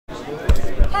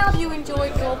How have you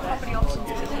enjoyed your property options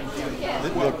today?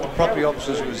 The property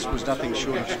options was nothing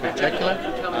short of spectacular.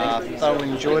 Thoroughly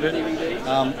enjoyed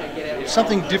it.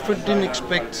 Something different. Didn't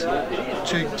expect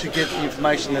to get the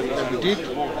information that we did.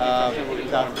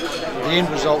 The end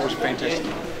result was fantastic.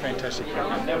 Fantastic.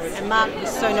 And Mark was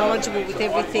so knowledgeable with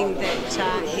everything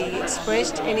that he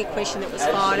expressed. Any question that was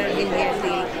fired at him, he had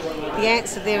the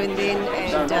answer there and then,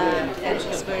 and it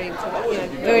was very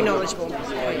knowledgeable.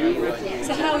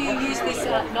 So how will you use this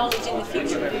knowledge in the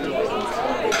future to do things?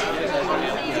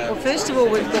 Well, first of all,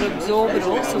 we've got to absorb it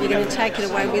all, so we're going to take it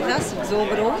away with us,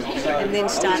 absorb it all, and then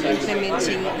start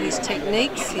implementing his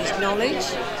techniques, his knowledge,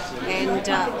 and we'd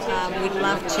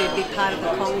love to be part of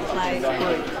the conclave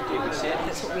group.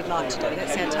 That's what we'd like to do,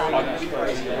 that's our target.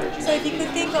 So if you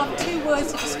could think of 2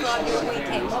 words to describe your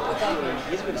weekend, what would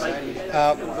they be?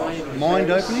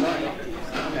 Mind-opening,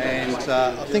 and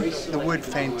I think the word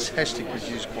fantastic was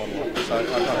used quite a lot, so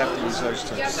I'd have to use those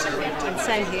 2. And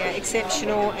same here,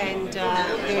 exceptional and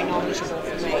very knowledgeable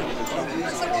for me.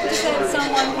 So what would you say to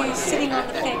someone who's sitting on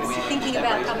the fence thinking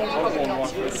about coming to property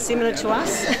options? Similar to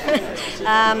us,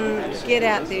 get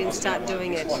out there and start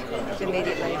doing it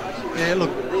immediately. Yeah,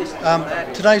 look,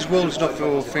 today's world is not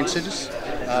for fence sitters.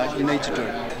 You need to do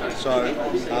it. So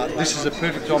this is a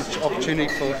perfect opportunity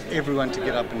for everyone to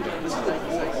get up and do it.